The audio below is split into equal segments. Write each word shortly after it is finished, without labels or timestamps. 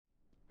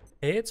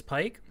Hey, it's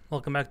Pike.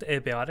 Welcome back to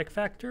Abiotic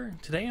Factor.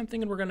 Today I'm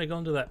thinking we're going to go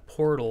into that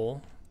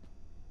portal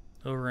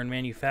over in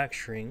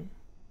manufacturing.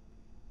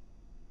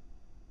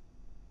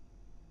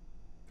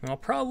 And I'll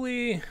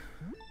probably,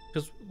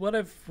 because what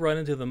I've run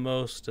into the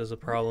most as a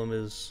problem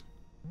is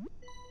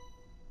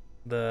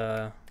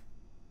the,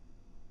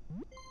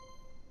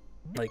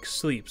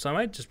 sleep. So I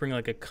might just bring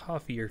like a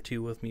coffee or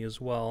two with me as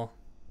well.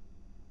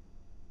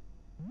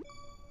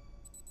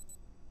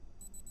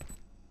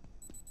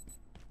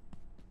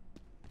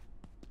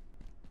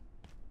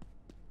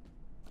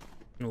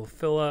 And we'll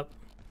fill up,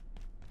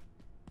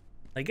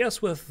 I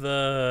guess with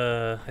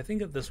the, I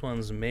think that this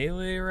one's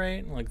melee,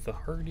 right? Like the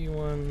hardy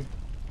one.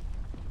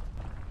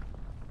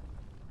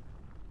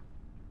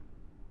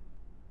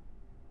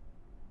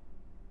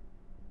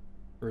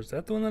 Or is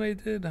that the one that I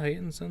did?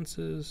 Heightened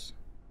senses.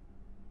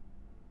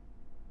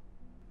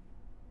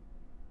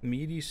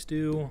 Meaty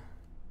stew.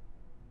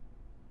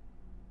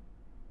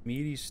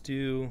 Meaty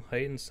stew.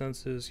 Heightened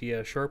senses.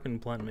 Yeah,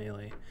 sharpened blunt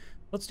melee.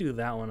 Let's do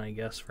that one, I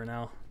guess, for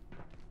now.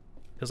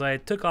 Because I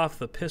took off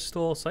the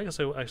pistol, so I guess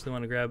I actually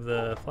want to grab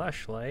the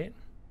flashlight.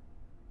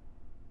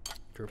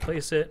 To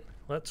replace it,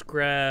 let's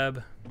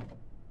grab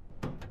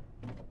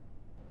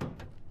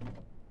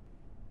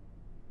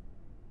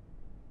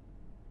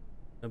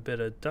a bit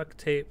of duct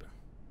tape.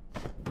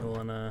 We'll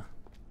wanna,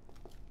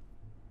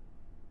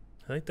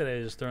 I think that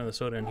I just thrown the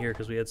soda in here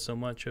because we had so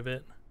much of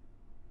it.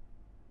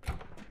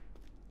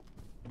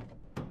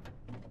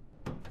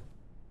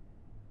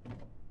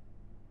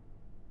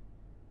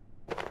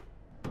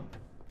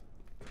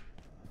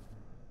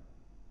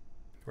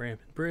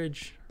 Ramp and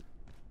bridge.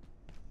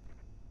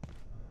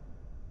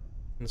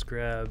 Let's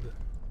grab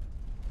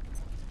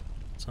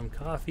some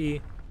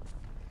coffee.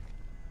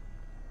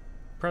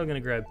 Probably gonna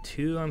grab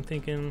two, I'm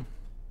thinking.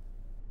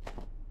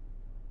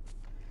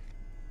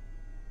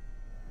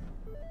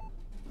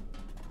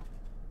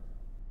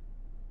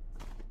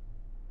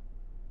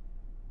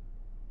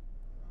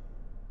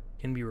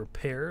 Can be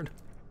repaired.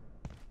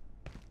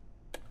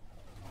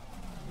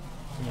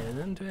 Yeah, and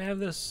then do I have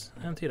this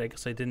emptied? I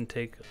guess I didn't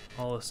take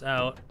all this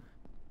out.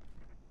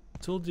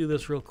 So we'll do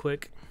this real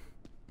quick.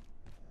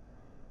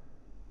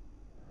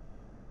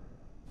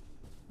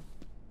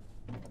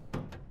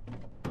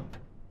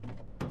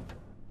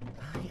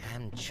 I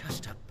am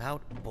just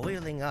about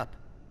boiling up.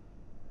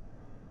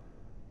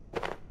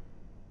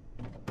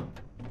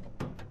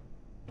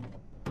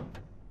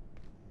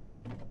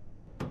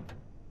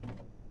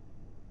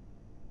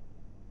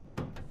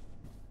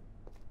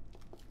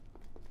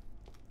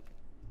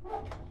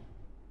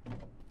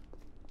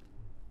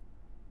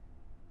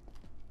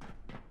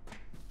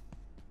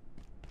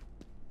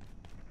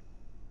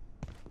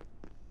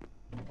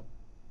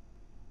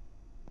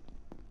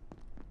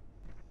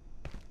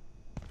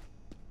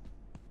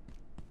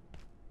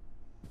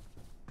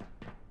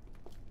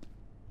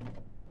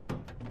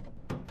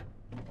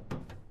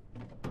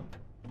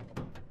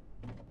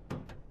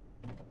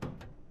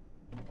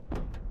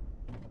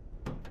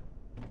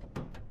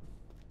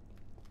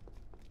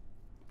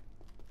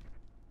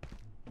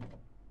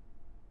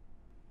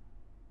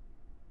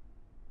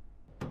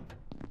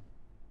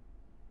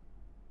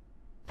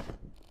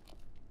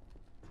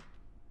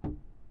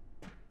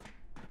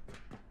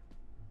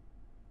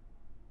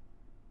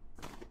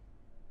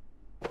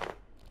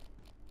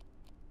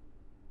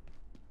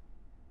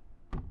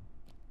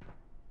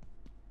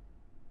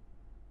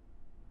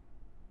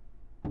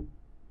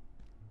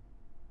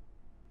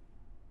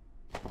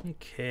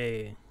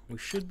 Okay, we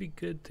should be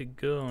good to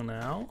go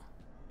now.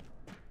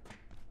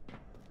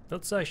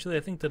 Let's actually, I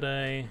think that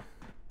I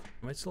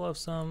might still have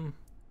some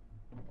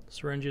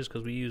syringes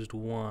because we used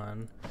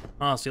one.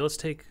 Honestly, let's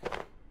take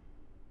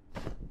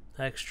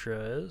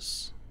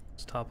extras.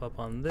 Let's top up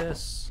on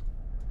this.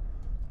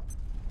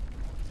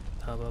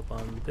 Top up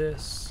on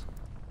this.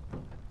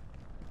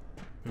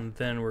 And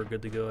then we're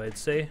good to go, I'd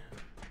say.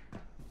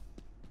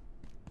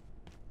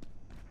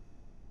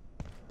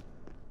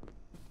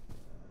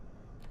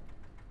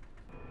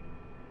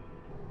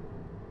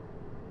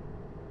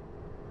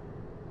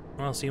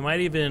 Well, so you might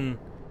even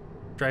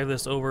drive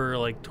this over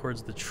like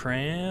towards the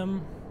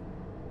tram.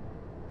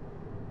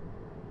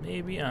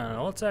 Maybe, I don't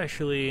know.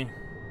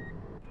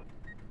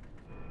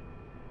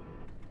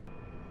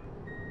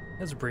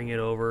 Let's bring it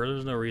over.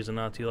 There's no reason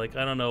not to. Like,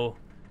 I don't know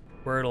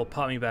where it'll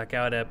pop me back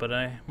out at, but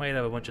I might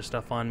have a bunch of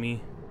stuff on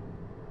me.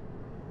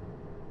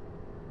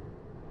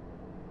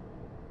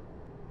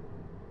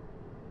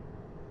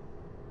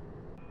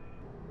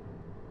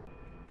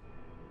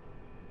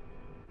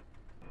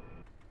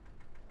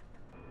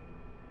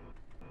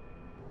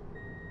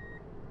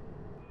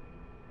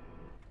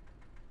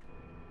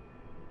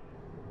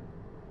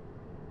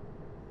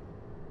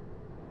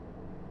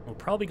 We'll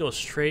probably go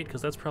straight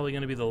because that's probably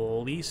going to be the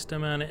least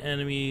amount of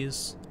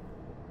enemies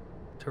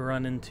to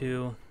run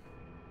into.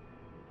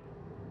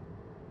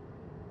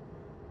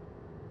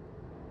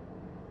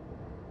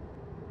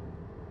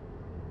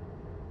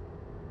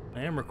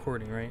 I am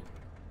recording, right?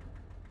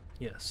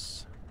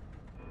 Yes.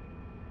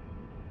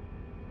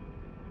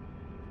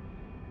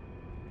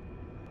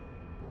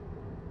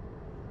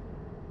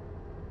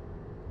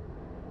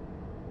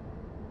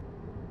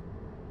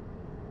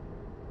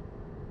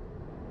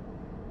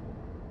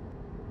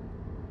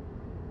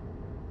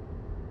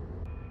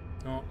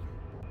 Oh.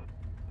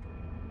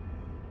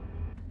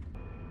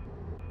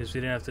 Guess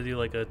we didn't have to do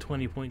like a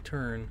 20-point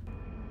turn.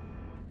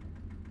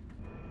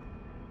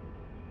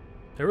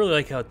 I really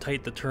like how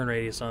tight the turn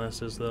radius on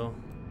this is, though.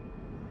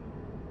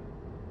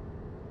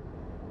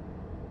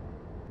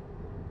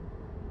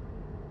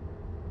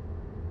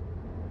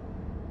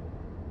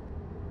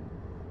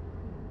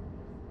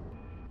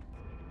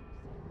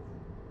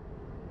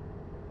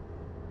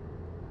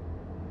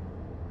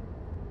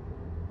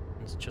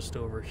 It's just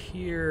over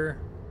here.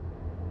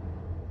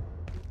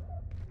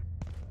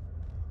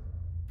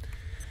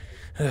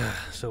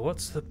 So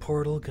what's the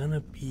portal gonna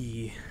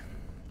be?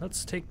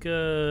 Let's take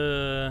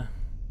a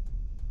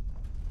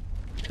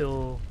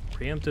pill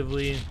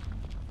preemptively.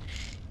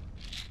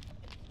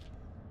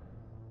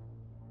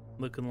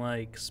 Looking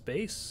like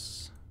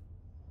space.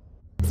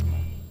 Is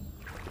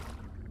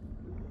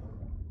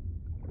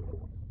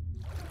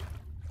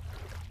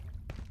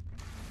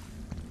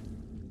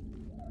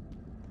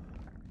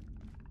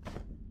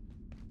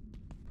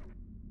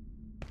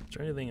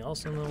there anything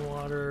else in the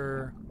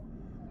water?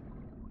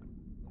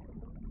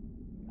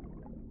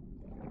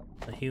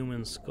 A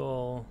human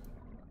skull.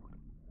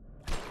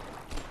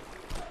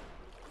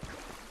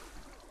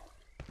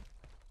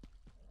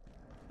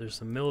 There's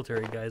some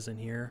military guys in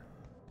here.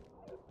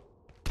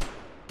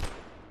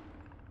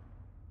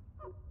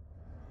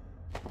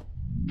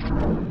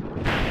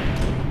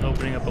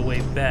 Opening up a way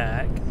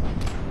back.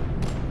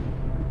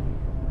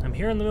 I'm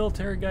hearing the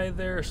military guy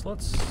there, so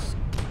let's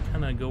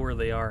kind of go where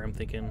they are, I'm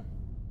thinking.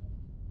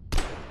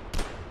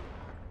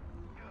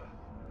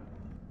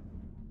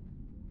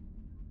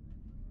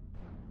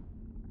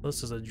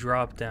 This is a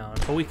drop down,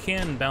 but we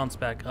can bounce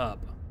back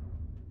up.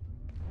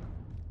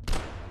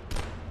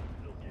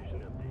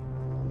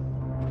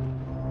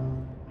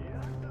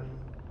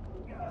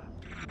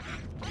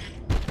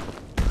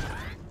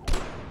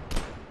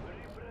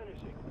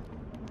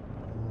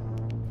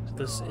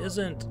 This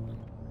isn't,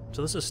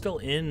 so this is still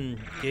in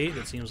gate,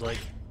 it seems like.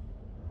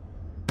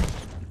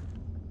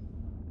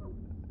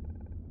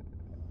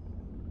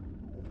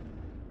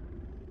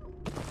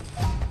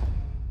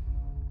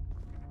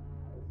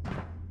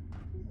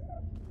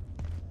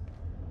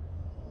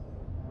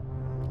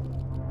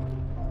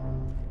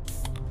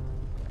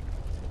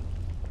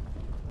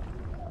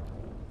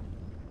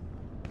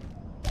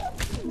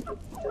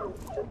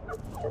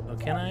 Oh,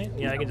 can I?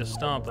 Yeah, I can just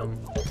stomp him.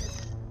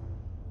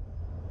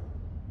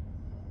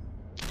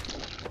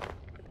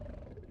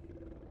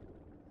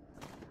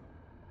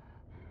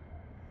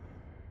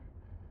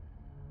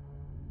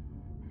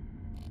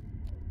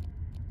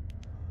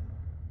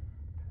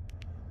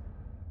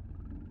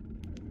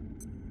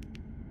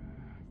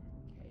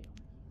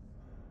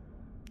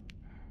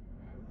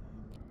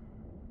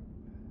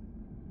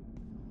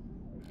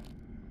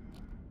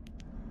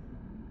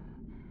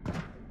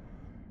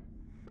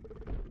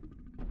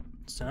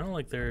 Sounded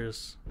like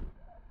there's...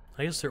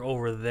 I guess they're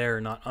over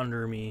there, not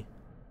under me.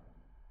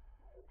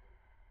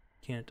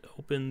 Can't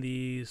open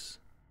these.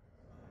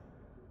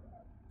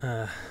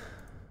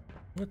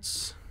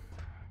 Let's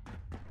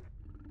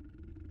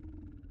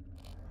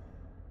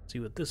see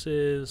what this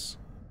is.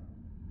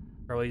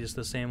 Probably just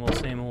the same old,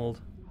 same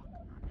old.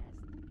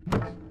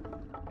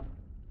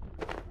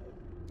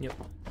 Yep.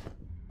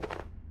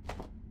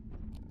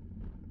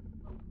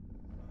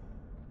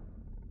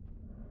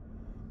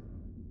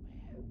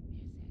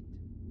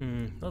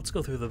 Let's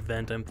go through the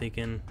vent, I'm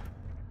thinking.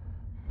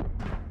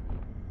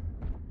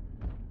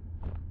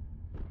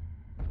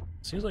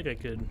 Seems like I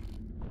could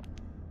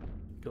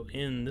go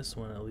in this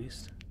one at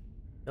least.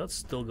 Let's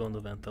still go in the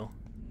vent though.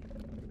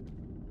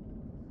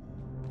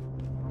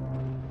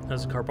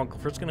 As a carbuncle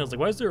first skin, I was like,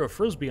 why is there a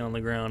frisbee on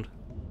the ground?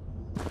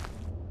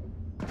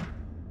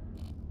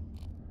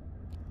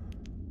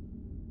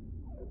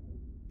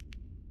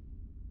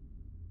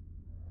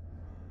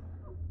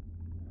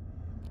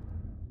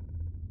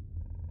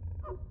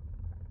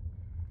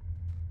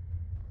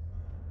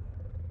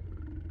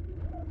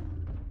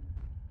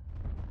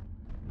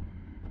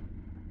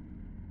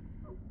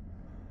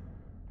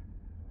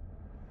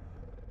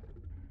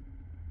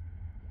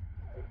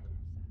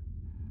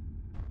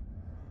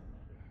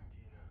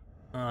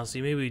 See,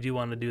 maybe we do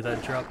want to do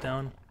that drop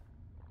down.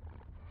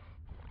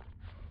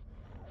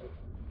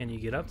 Can you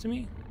get up to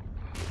me?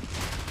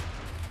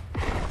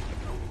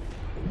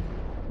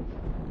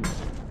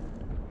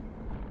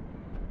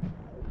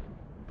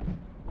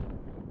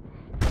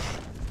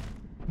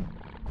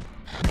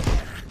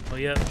 Oh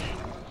yeah.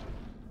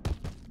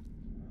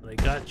 But I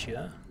got you.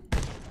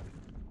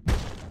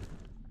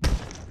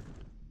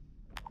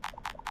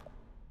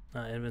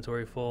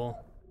 Inventory full.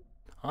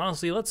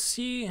 Honestly, let's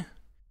see.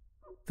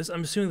 This,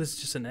 I'm assuming this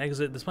is just an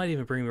exit. This might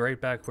even bring me right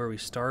back where we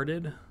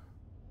started.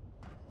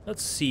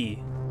 Let's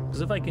see.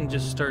 Because if I can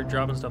just start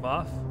dropping stuff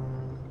off.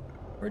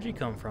 Where'd you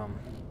come from?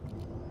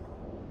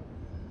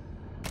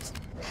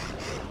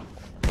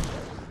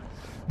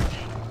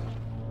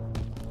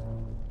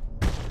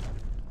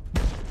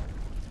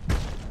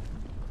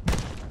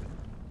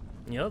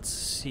 Yeah, let's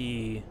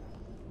see.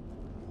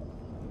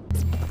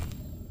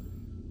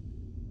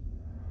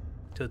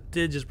 So it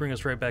did just bring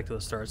us right back to the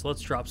start, so let's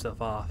drop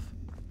stuff off.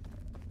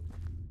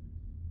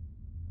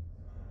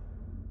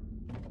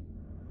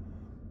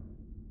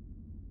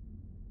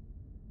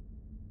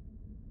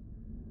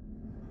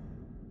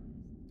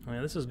 Oh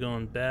yeah, this is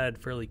going bad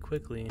fairly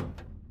quickly.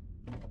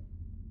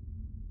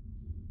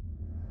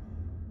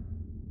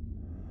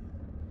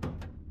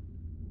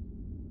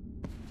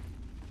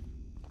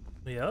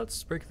 But yeah,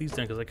 let's break these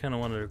down because I kind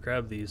of wanted to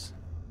grab these.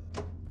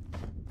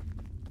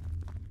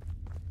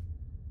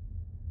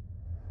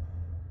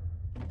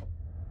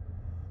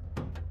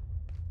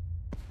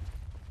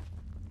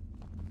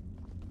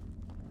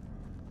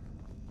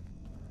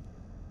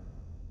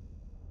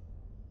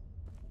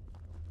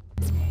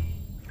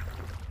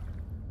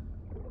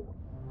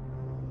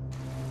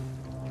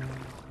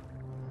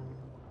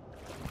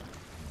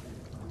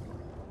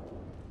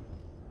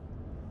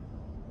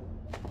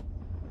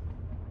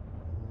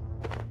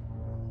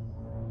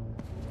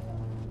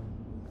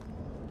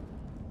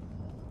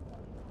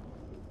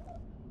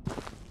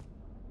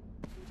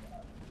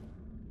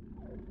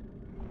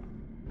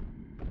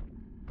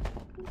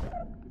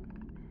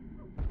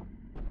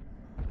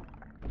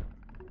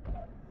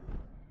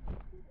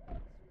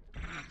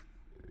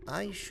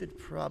 I should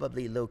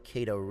probably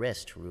locate a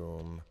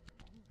restroom.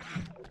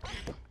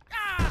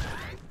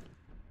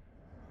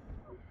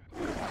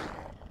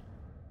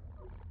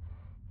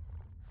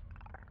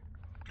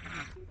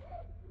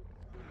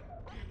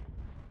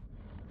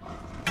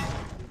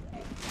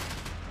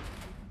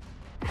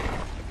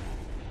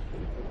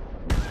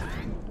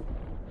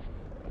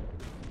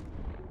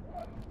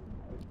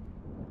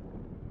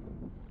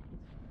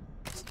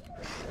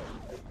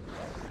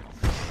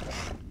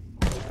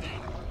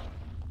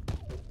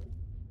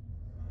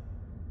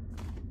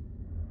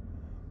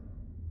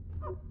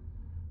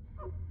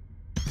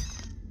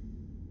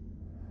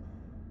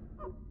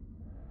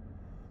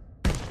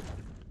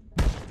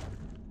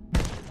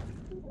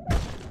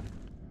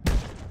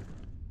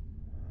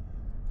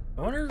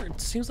 I wonder, it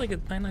seems like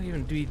it might not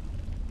even be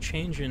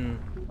changing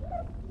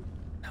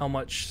how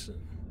much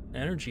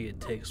energy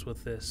it takes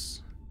with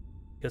this.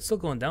 It's still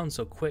going down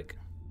so quick.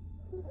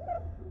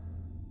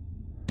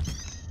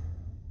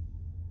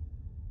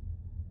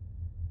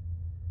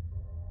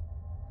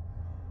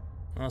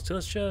 So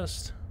let's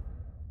just...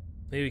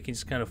 Maybe we can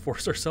just kind of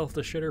force ourselves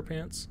to shit our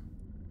pants.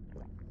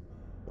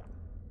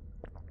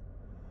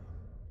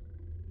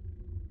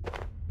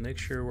 Make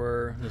sure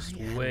we're just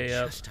way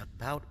up. Just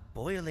about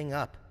boiling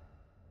up.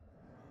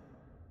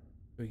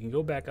 We can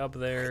go back up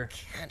there.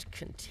 I can't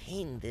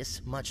contain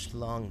this much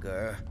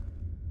longer.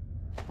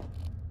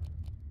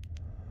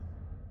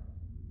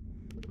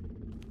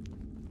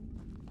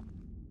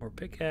 More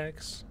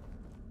pickaxe.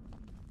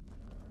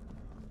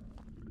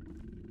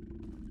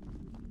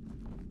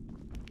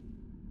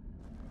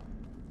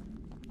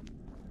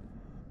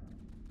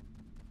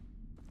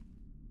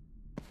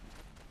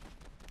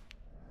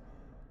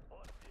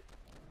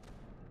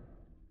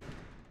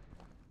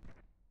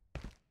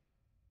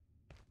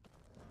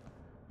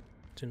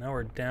 So now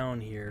we're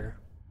down here.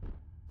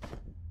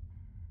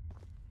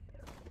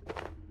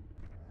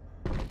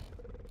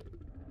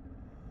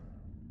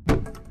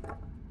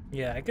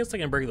 Yeah, I guess I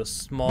can break the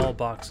small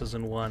boxes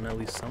in one at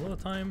least some of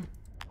the time.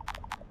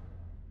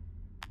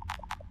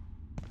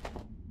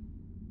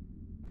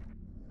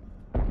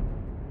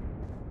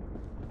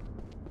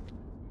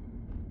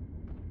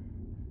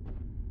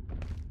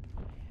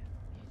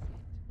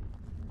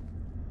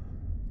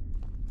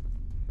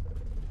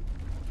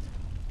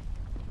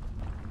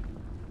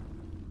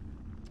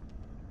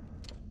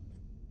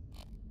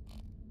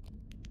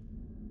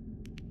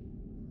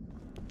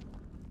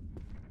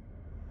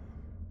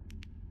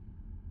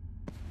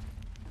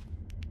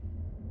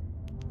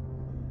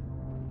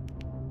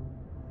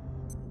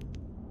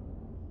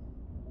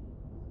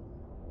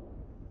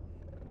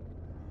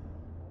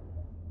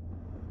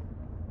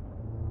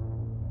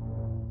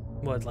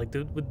 What, like,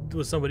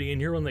 was somebody in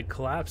here when they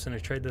collapsed and I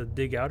tried to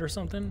dig out or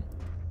something?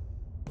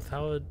 With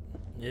how it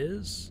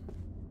is?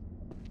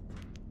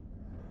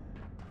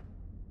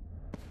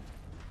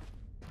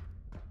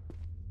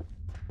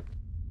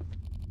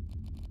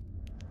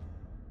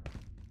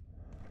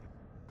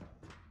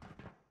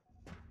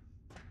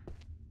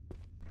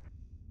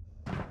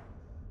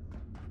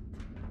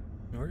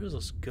 Where does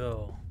this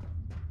go?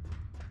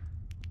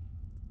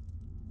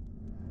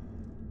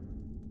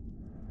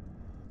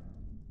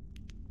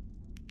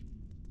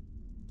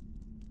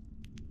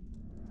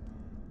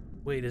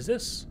 Wait, is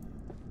this?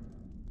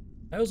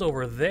 That was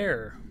over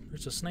there.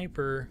 There's a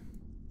sniper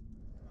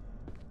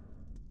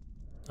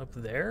up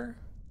there?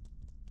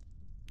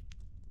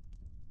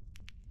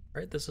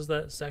 Right, this is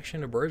that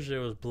section of bridge that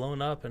was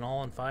blown up and all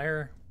on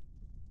fire.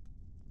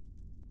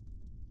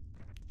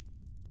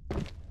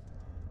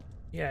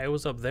 Yeah, it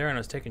was up there and I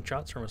was taking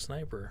shots from a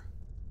sniper.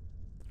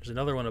 There's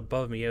another one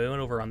above me. Yeah, we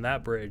went over on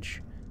that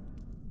bridge.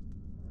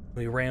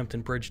 We ramped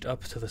and bridged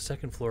up to the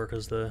second floor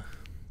because there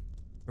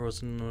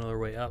wasn't another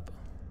way up.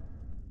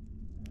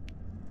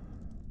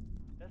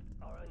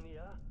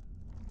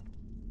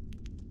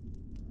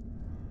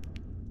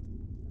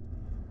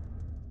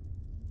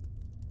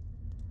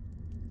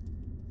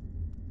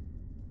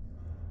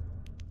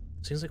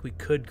 Seems like we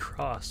could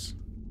cross.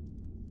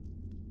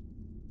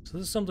 So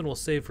this is something we'll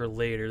save for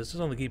later. This is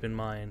something to keep in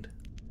mind.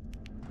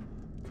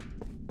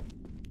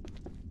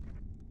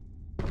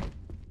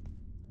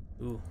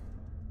 Ooh.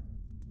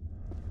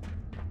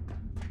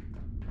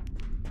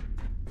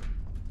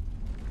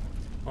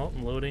 Oh,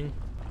 I'm loading.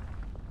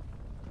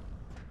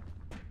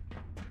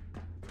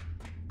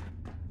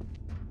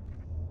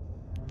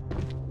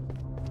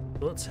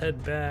 Let's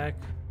head back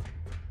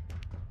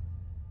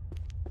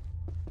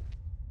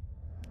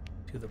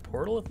to the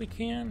portal if we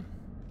can.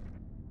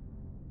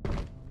 I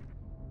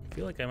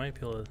feel like I might be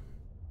able to...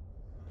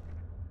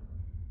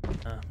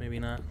 maybe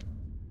not.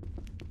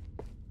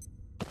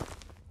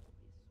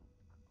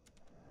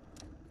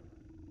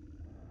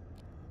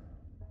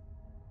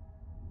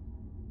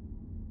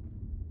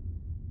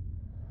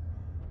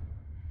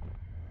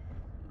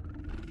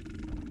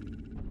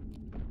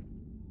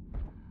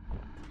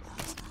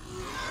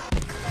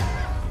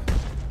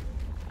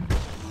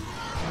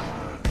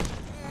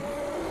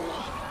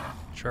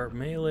 Sharp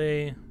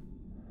melee.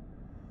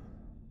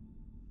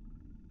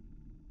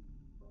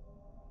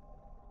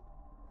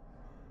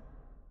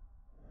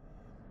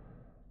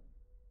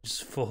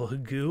 Just full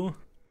of goo.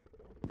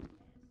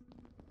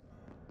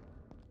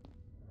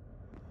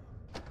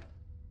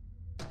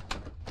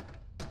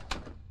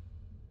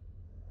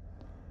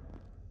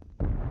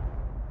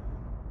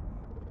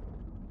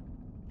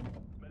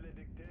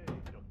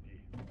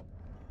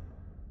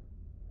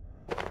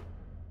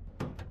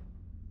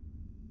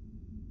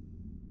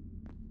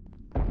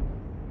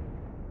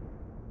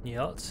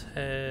 Yeah, let's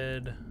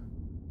head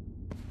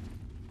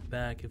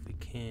back if we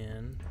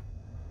can.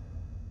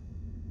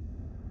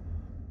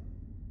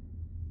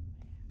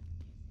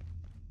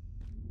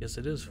 Yes,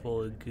 it is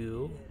full of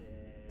goo.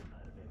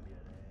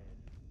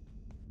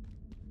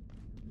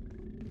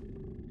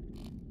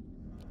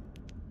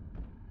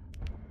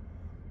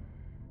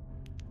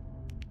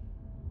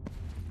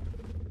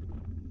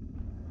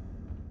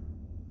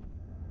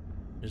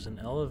 There's an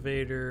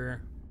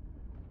elevator.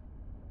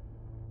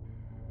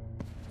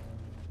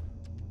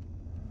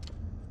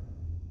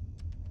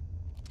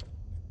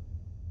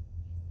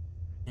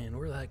 And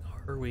where the heck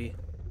are we?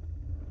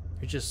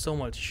 There's just so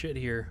much shit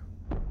here.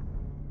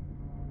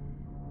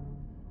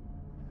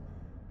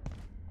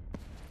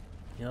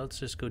 Yeah, let's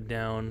just go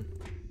down.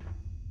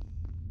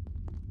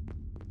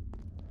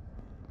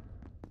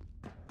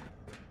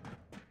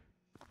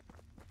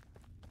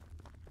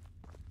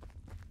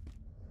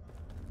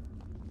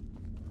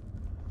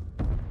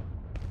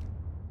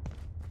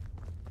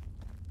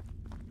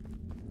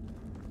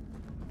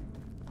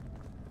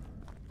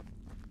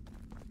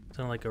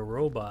 Sound like a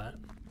robot.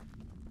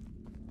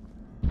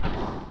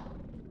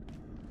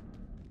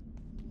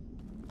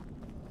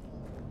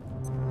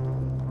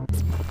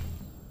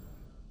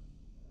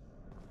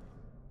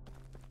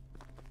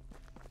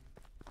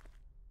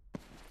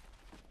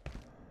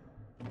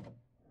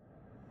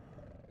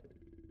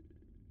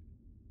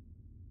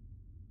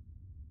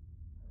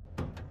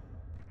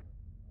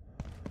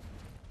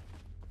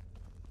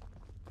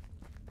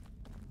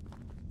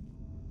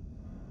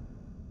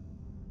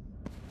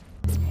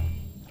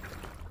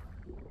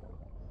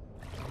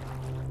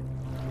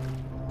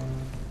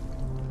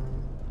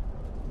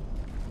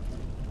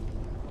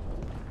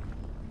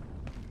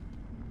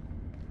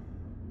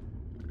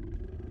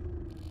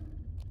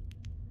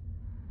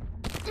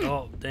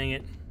 Oh, dang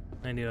it.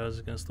 I knew I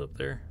was gonna slip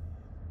there.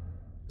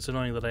 It's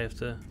annoying that I have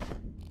to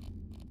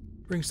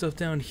bring stuff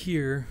down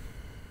here.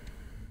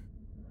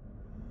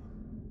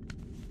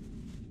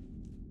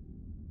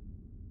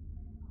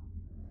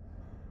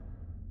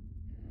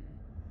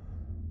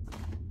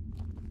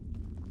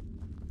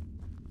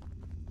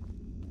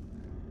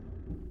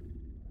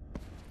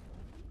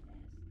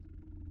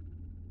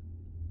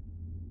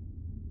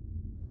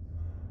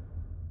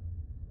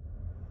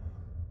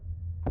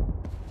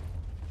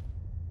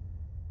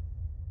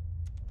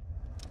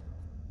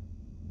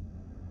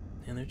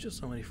 And there's just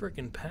so many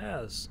freaking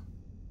paths.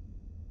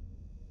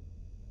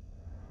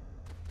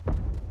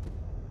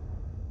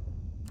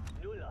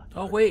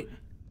 Oh wait,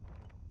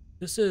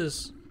 this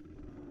is...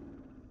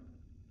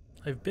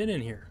 I've been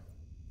in here.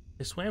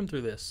 I swam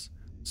through this.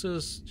 This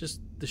is just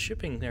the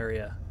shipping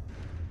area.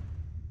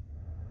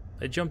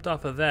 I jumped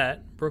off of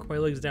that, broke my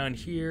legs down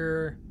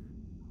here,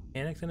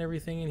 panicked and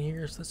everything in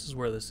here, so this is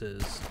where this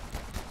is.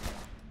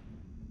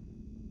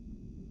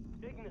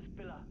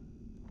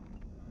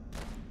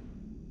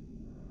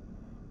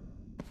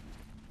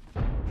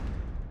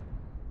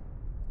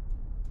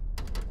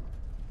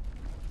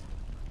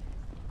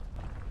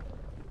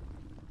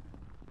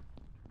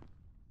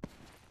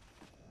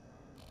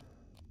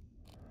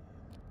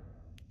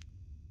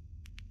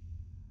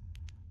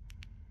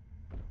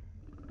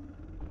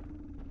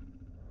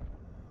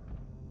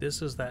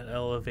 This is that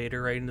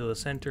elevator right into the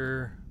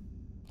center.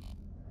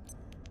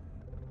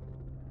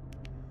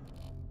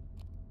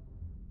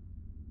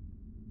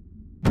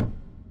 I'm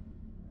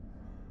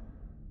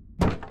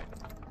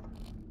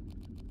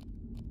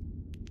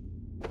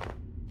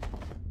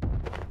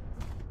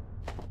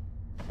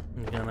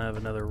gonna have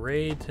another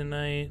raid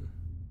tonight.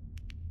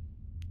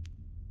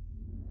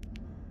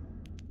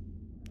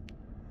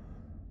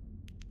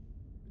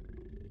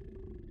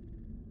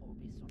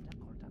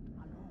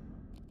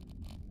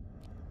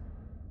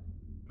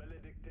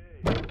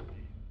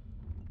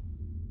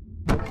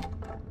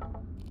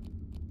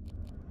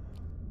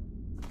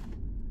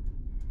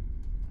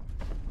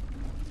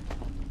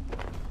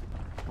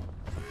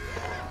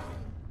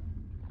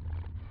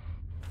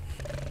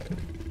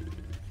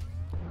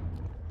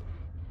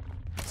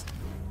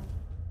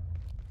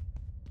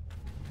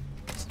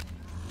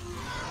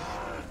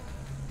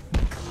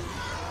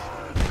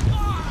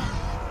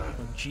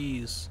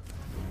 jeez.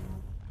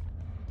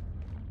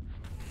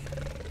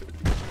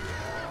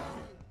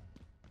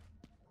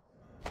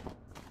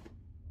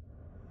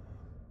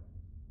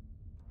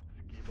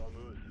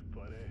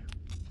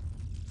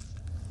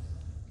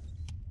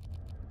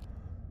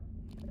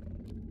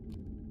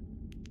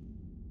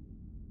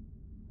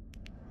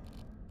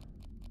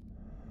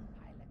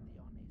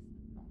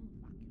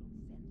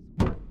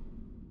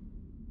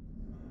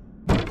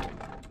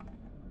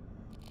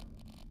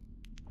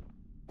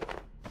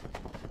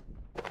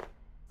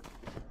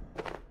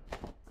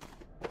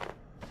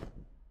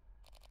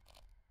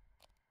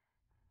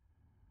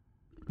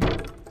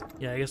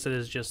 Yeah, I guess it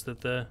is just that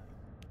the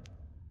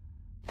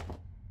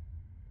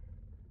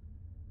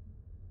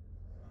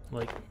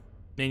like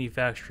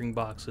manufacturing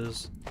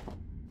boxes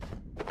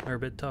are a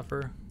bit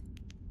tougher.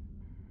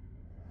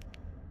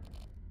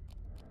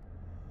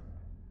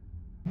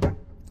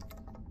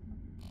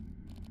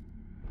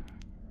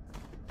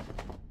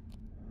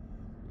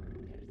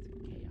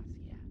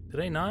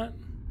 Did I not?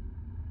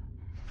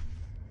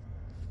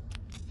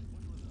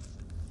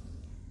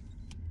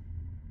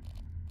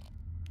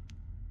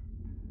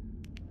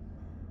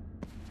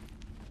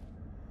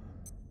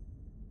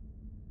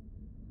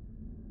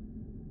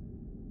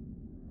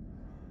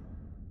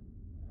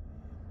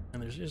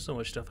 And there's just so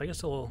much stuff. I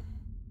guess I'll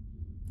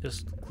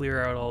just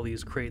clear out all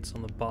these crates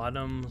on the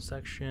bottom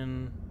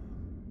section.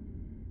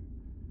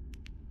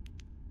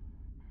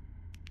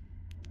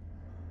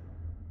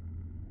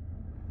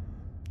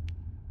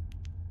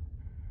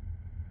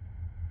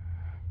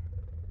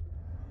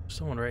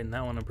 Someone right in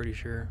that one, I'm pretty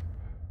sure.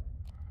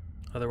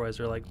 Otherwise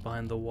they're like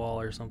behind the wall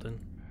or something.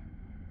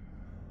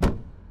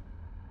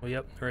 Oh,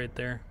 yep, right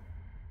there.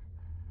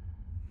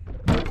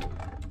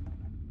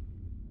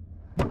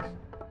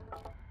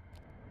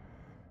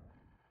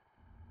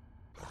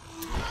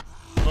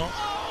 Oh.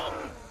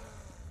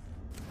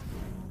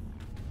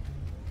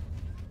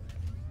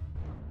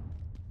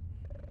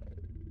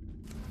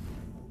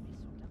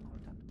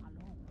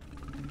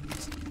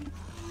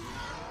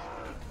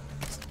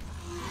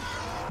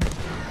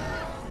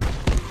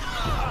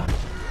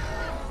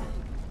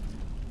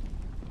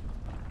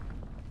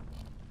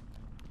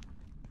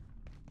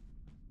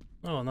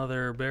 Oh,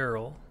 another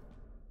barrel.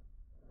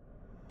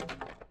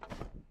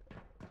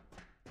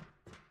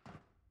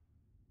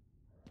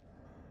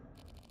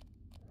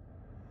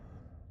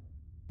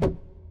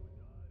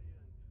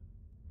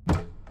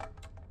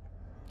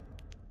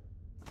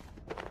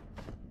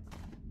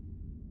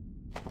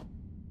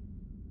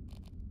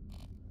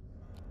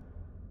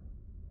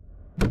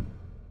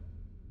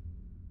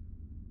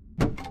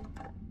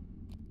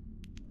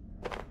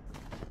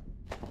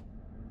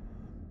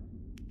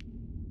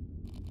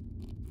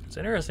 It's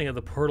interesting that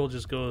the portal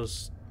just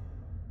goes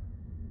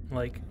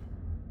like,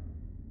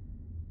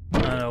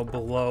 I don't know,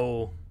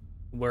 below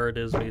where it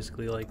is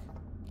basically. Like,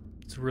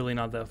 it's really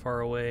not that far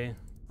away.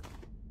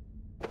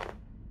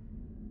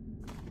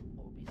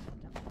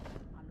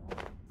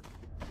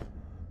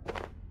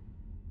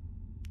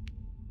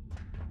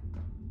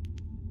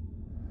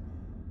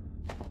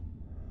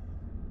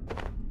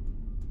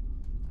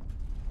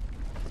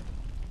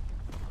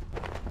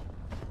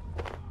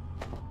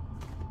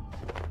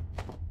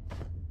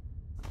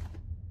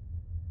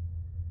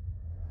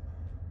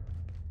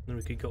 Then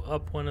we could go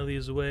up one of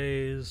these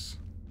ways.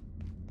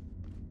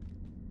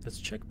 Let's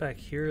check back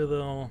here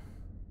though.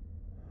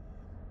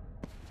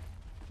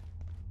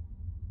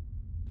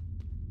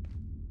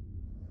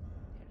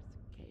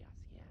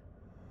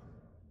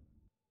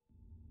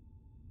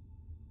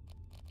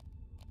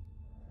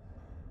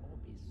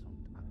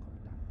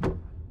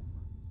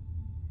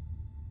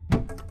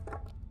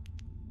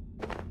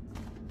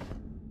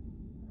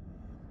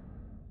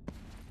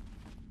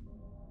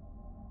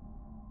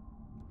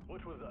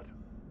 What was that?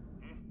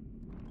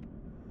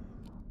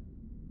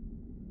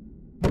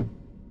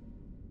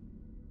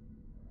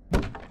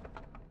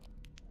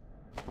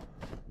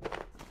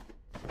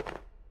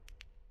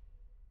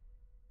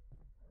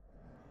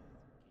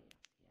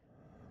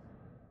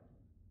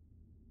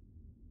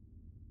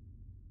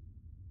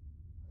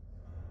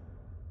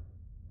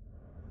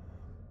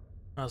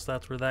 Oh, so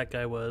that's where that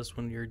guy was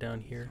when you're down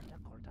here.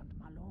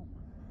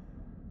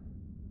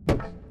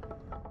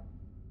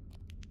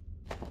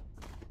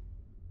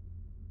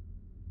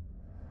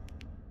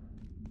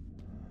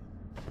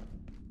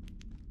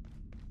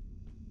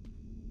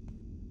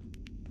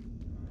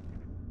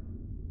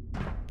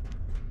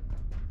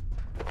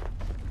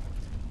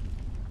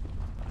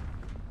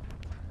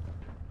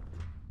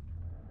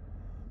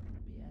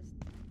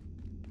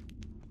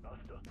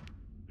 Master,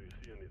 do you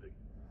see anything?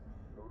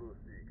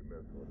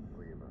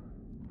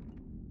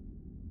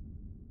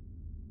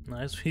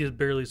 Nice, he just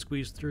barely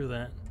squeezed through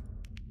that.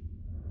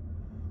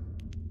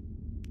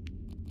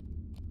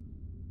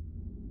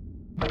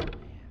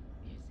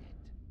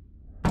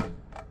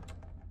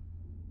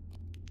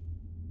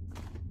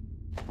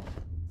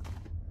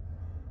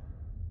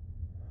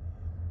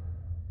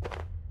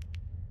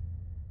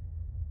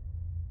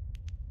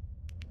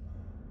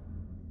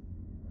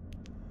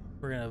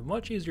 We're gonna have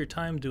much easier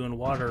time doing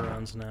water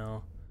runs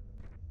now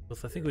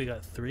With I think we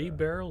got 3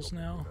 barrels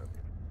now.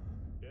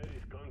 Here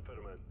is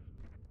confirmation.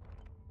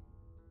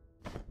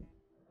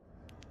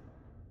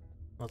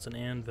 Well, it's an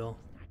anvil.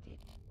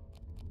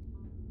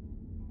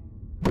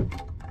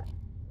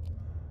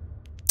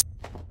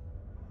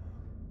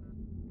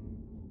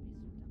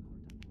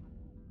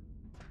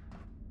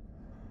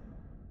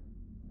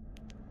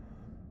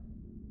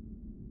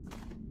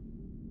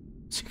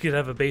 So you could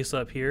have a base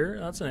up here.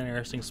 That's an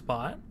interesting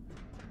spot.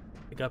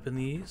 Pick up in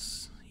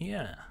these.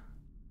 Yeah.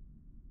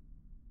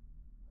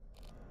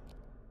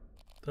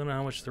 Don't know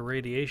how much the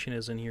radiation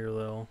is in here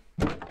though.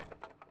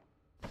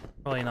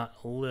 Probably not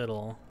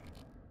little.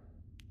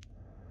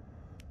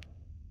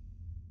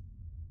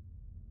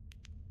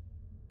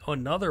 Oh,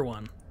 another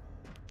one.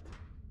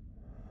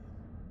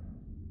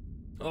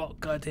 Oh,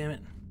 god damn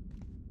it.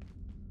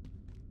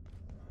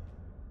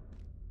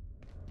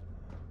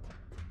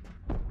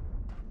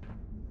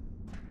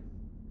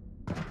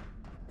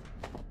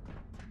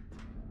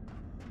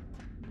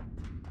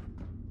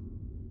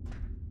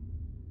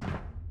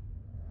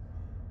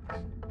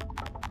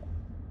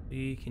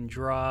 We can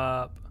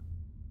drop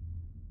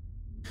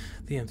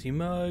the empty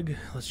mug.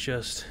 Let's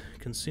just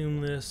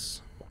consume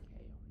this.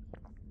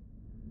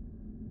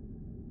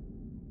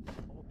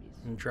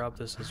 And drop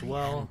this as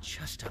well. I'm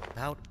just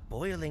about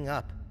boiling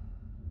up.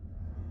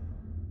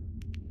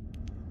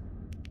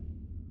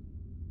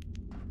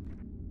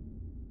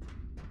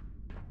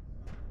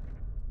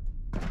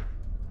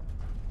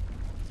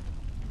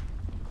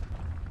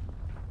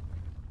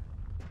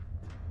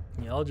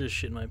 Yeah, I'll just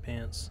shit my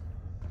pants.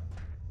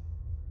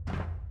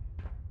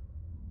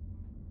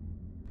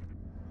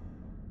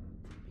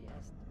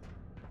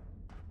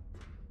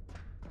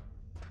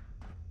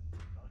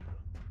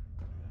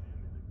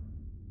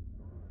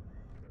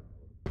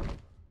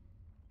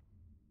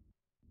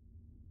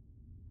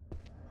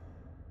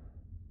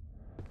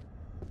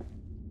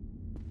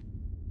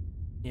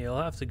 Yeah,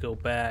 I'll have to go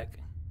back.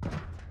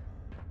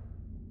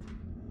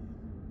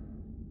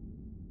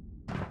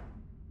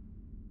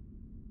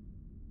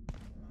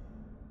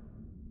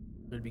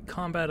 There'd be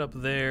combat up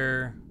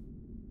there.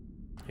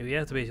 Yeah, we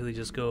have to basically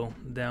just go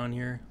down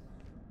here.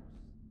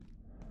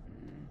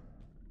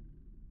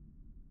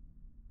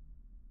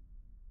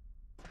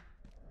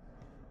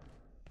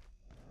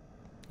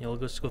 Yeah, we'll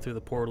just go through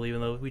the portal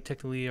even though we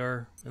technically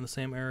are in the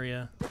same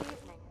area. Good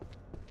evening.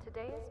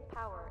 Today's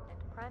power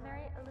and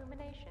primary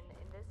illumination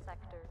in this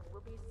sector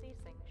will be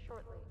ceasing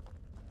shortly.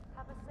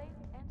 Have a safe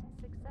and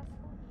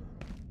successful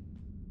evening.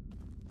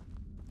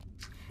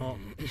 Oh.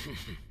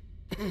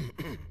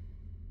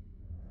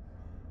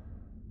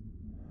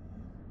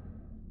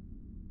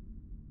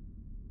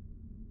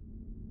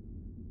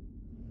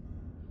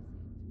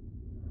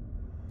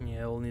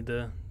 Yeah, we'll need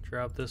to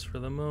drop this for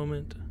the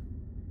moment.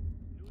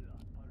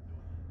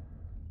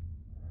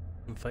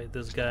 And fight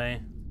this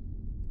guy.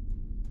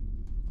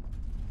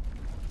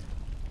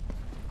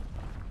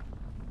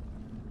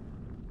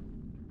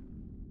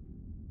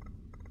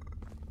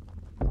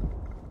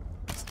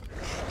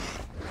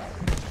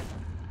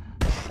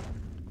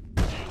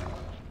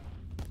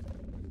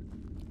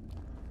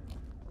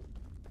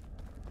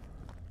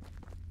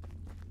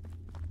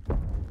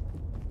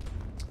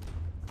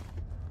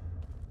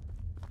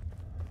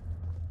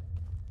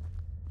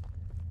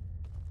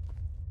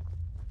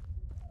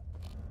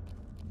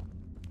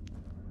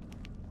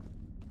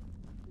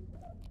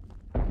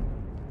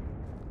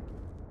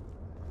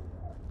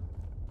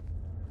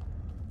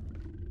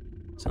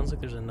 Sounds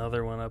like there's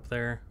another one up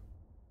there.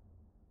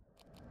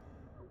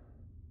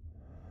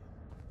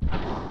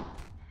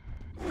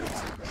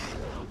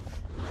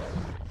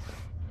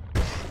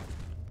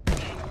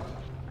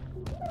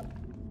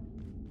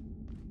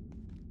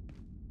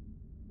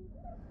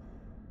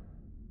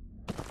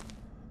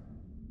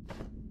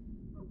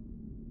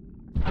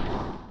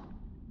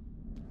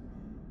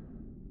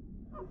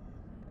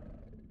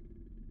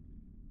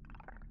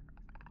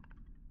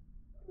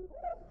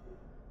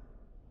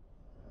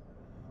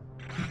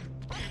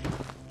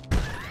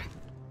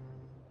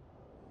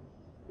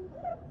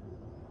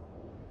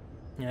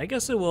 Yeah, I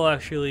guess it will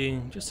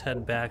actually just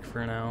head back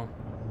for now.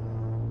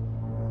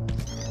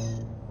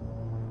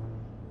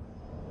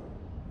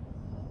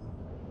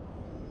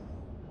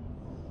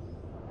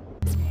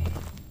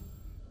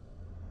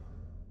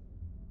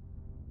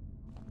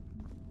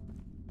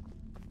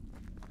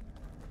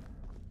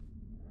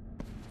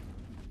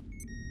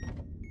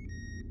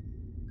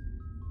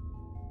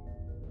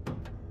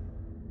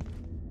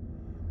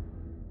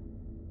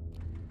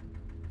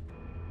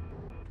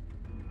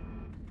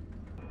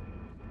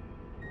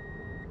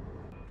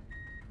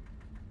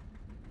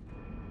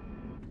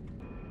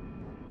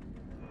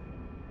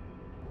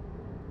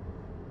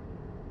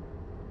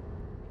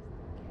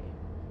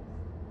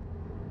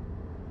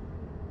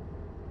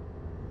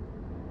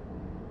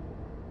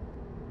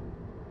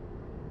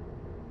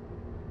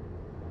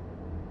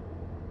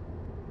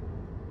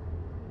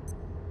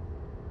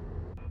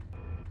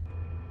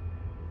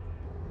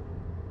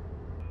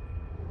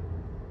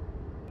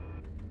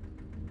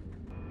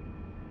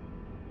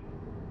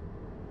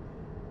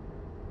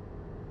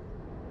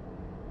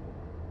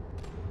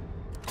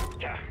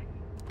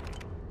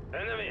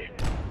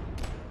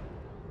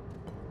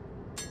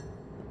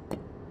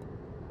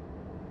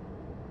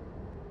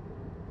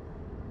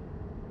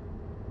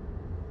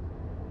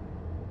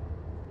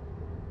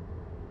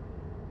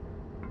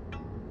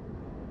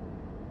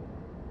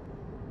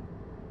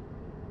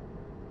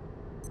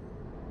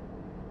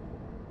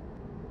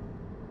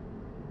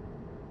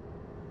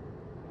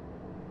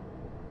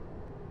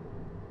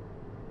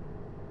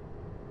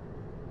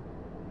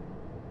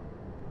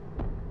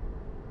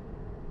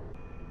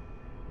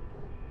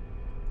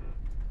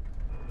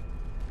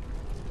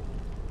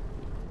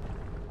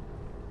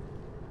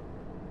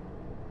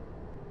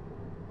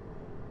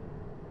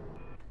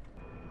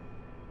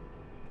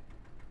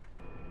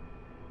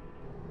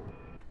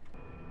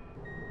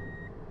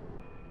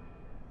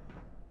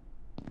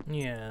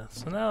 Yeah,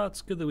 so now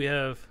it's good that we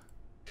have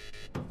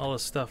all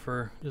this stuff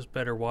for just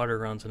better water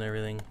runs and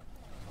everything.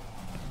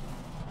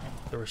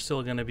 But we're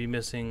still gonna be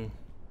missing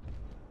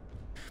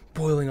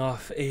boiling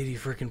off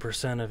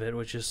 80% of it,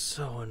 which is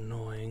so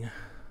annoying.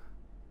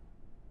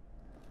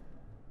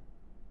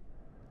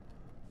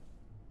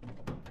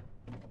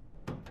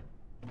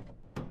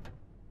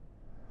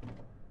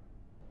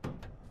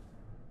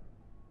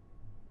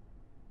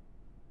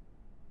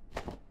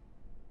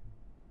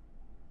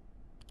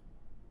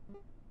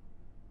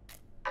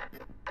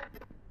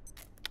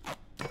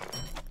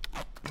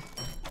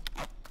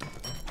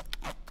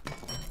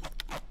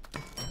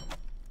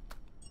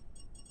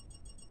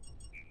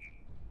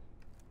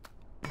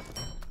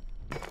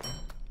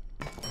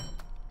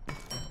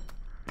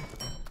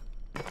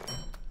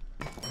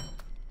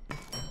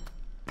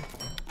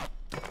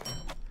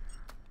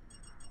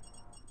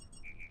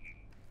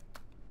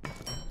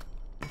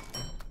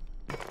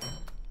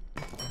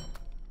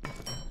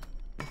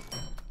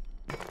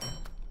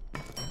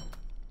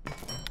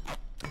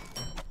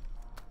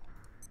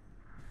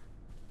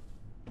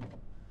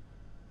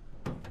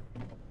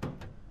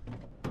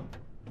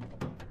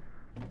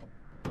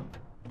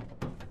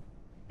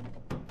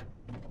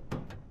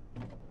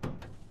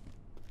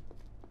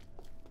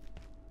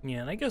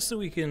 Yeah, and I guess that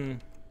we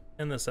can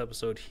end this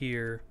episode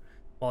here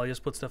while I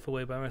just put stuff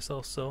away by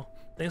myself. So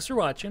thanks for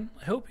watching.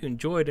 I hope you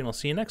enjoyed, and I'll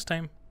see you next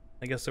time.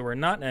 I guess that we're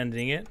not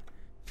ending it.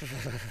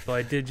 So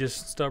I did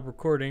just stop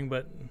recording,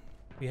 but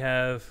we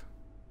have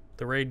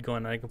the raid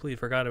going. I completely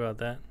forgot about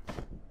that.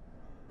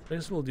 I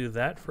guess we'll do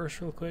that first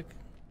real quick.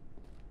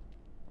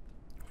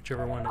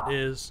 Whichever one it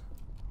is.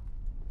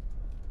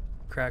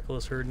 Crackle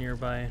is heard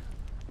nearby.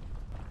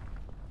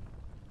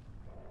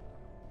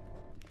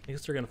 I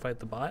guess they're gonna fight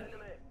the bot.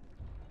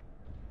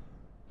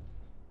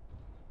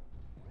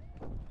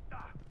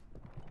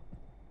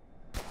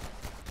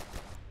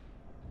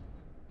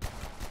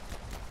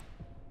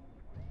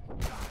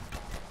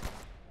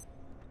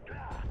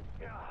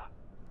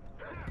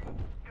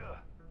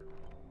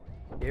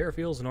 The air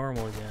feels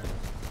normal again.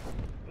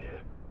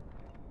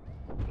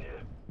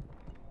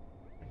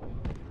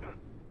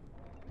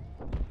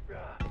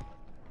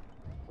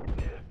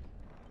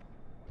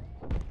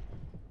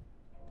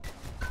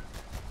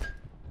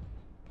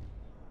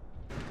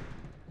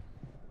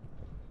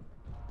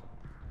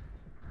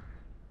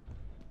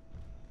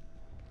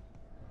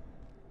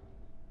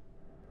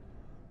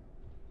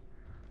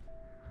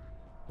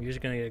 You're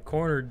just gonna get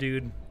cornered,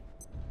 dude.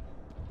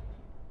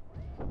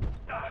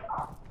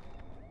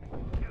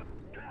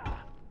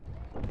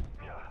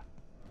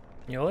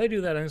 Yeah, while I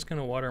do that, I'm just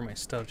gonna water my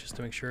stuff just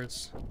to make sure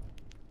it's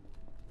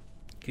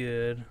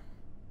good.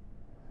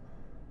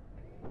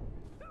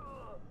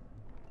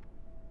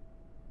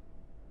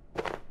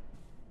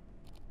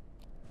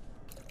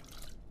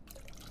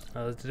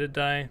 Did it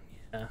die?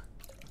 Yeah.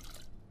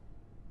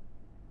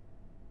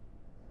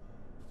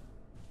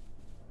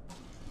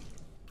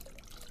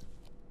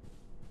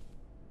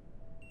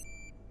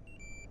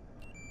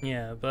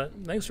 Yeah, but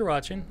thanks for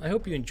watching. I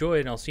hope you enjoyed,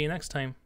 and I'll see you next time.